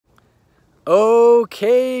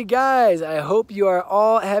Okay, guys, I hope you are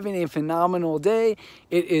all having a phenomenal day.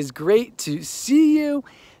 It is great to see you.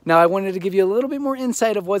 Now, I wanted to give you a little bit more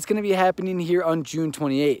insight of what's going to be happening here on June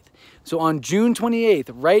 28th. So on June 28th,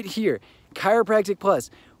 right here, Chiropractic Plus,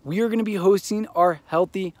 we are going to be hosting our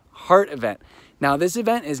Healthy Heart event. Now, this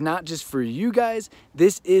event is not just for you guys.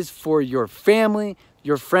 This is for your family,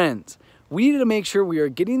 your friends. We need to make sure we are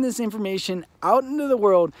getting this information out into the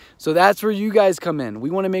world, so that's where you guys come in. We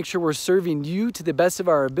want to make sure we're serving you to the best of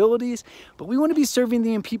our abilities, but we want to be serving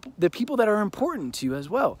the people that are important to you as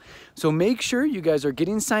well. So make sure you guys are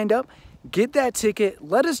getting signed up, get that ticket,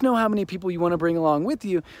 let us know how many people you want to bring along with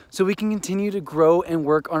you so we can continue to grow and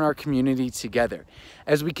work on our community together.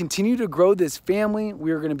 As we continue to grow this family,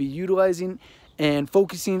 we are going to be utilizing and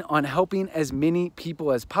focusing on helping as many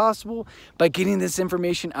people as possible by getting this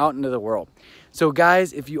information out into the world. So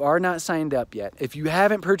guys, if you are not signed up yet, if you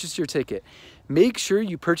haven't purchased your ticket, make sure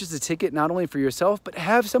you purchase a ticket not only for yourself, but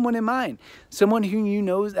have someone in mind, someone who you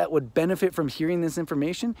know that would benefit from hearing this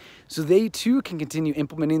information so they too can continue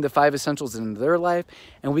implementing the 5 essentials in their life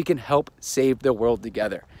and we can help save the world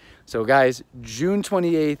together. So guys, June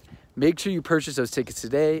 28th, make sure you purchase those tickets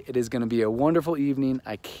today. It is going to be a wonderful evening.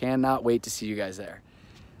 I cannot wait to see you guys there.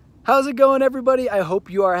 How's it going, everybody? I hope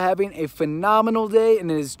you are having a phenomenal day, and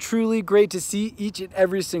it is truly great to see each and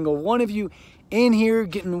every single one of you in here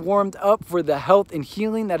getting warmed up for the health and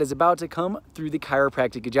healing that is about to come through the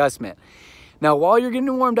chiropractic adjustment. Now, while you're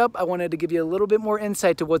getting warmed up, I wanted to give you a little bit more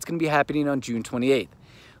insight to what's going to be happening on June 28th.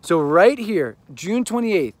 So right here, June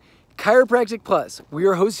 28th, Chiropractic Plus, we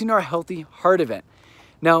are hosting our Healthy Heart event.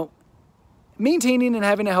 Now, maintaining and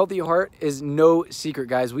having a healthy heart is no secret,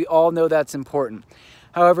 guys. We all know that's important.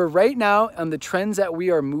 However, right now, on the trends that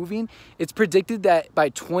we are moving, it's predicted that by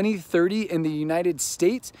 2030 in the United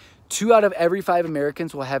States, 2 out of every 5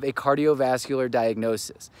 Americans will have a cardiovascular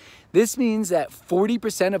diagnosis. This means that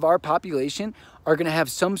 40% of our population are going to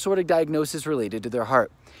have some sort of diagnosis related to their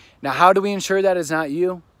heart. Now, how do we ensure that is not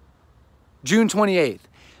you? June 28th.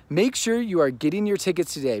 Make sure you are getting your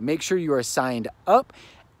tickets today. Make sure you are signed up,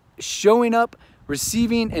 showing up,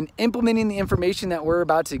 receiving and implementing the information that we're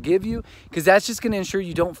about to give you, because that's just going to ensure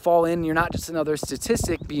you don't fall in. You're not just another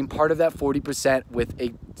statistic being part of that 40% with a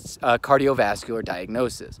cardiovascular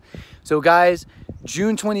diagnosis. So guys,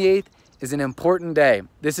 June 28th is an important day.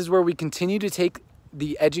 This is where we continue to take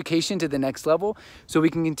the education to the next level so we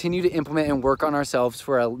can continue to implement and work on ourselves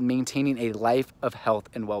for maintaining a life of health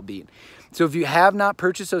and well-being. So if you have not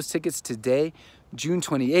purchased those tickets today, June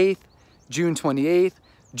 28th, June 28th,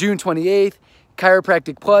 June 28th,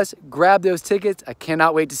 Chiropractic Plus, grab those tickets. I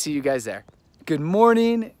cannot wait to see you guys there. Good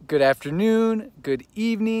morning, good afternoon, good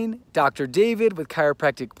evening. Dr. David with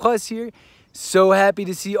Chiropractic Plus here. So happy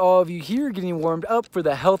to see all of you here getting warmed up for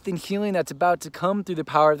the health and healing that's about to come through the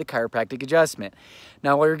power of the chiropractic adjustment.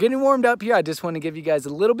 Now, while you're getting warmed up here, I just want to give you guys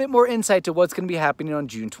a little bit more insight to what's going to be happening on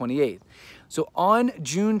June 28th. So on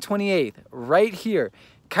June 28th, right here,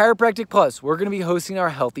 Chiropractic Plus, we're going to be hosting our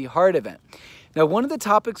Healthy Heart event. Now, one of the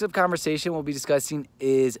topics of conversation we'll be discussing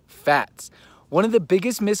is fats. One of the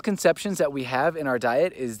biggest misconceptions that we have in our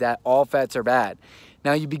diet is that all fats are bad.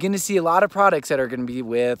 Now, you begin to see a lot of products that are going to be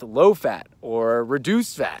with low fat or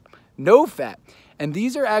reduced fat, no fat. And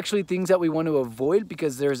these are actually things that we want to avoid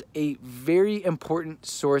because there's a very important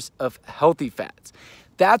source of healthy fats.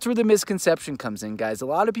 That's where the misconception comes in, guys. A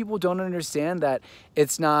lot of people don't understand that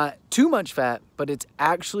it's not too much fat, but it's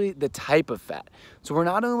actually the type of fat. So we're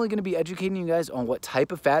not only going to be educating you guys on what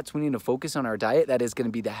type of fats we need to focus on our diet that is going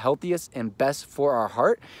to be the healthiest and best for our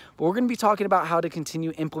heart, but we're going to be talking about how to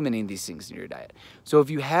continue implementing these things in your diet. So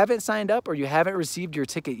if you haven't signed up or you haven't received your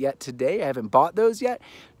ticket yet today, haven't bought those yet,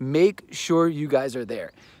 make sure you guys are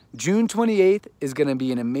there. June 28th is going to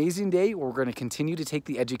be an amazing day where we're going to continue to take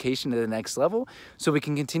the education to the next level so we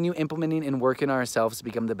can continue implementing and working on ourselves to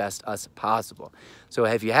become the best us possible. So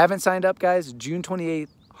if you haven't signed up, guys, June 28th,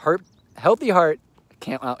 Healthy Heart,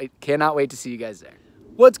 cannot wait to see you guys there.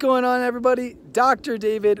 What's going on, everybody? Dr.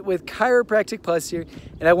 David with Chiropractic Plus here,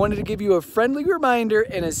 and I wanted to give you a friendly reminder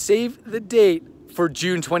and a save the date for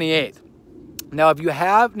June 28th. Now, if you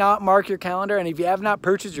have not marked your calendar and if you have not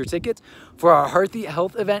purchased your tickets for our Healthy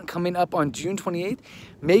Health event coming up on June 28th,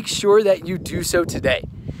 make sure that you do so today.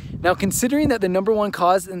 Now, considering that the #1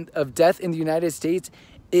 cause of death in the United States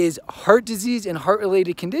is heart disease and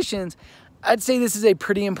heart-related conditions, I'd say this is a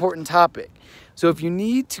pretty important topic. So if you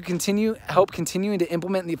need to help continuing to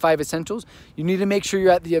implement the 5 essentials, you need to make sure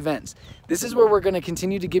you're at the events. This is where we're going to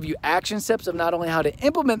continue to give you action steps of not only how to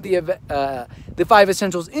implement the 5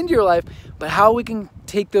 essentials into your life, but how we can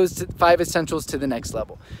take those 5 essentials to the next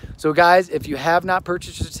level. So guys, if you have not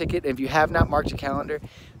purchased your ticket, if you have not marked your calendar,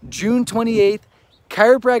 June 28th,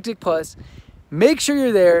 Chiropractic Plus, make sure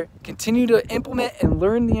you're there. Continue to implement and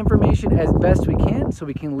learn the information as best we can so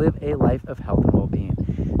we can live a life of health and well-being.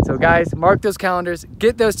 So guys, mark those calendars,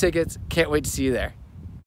 get those tickets. Can't wait to see you there.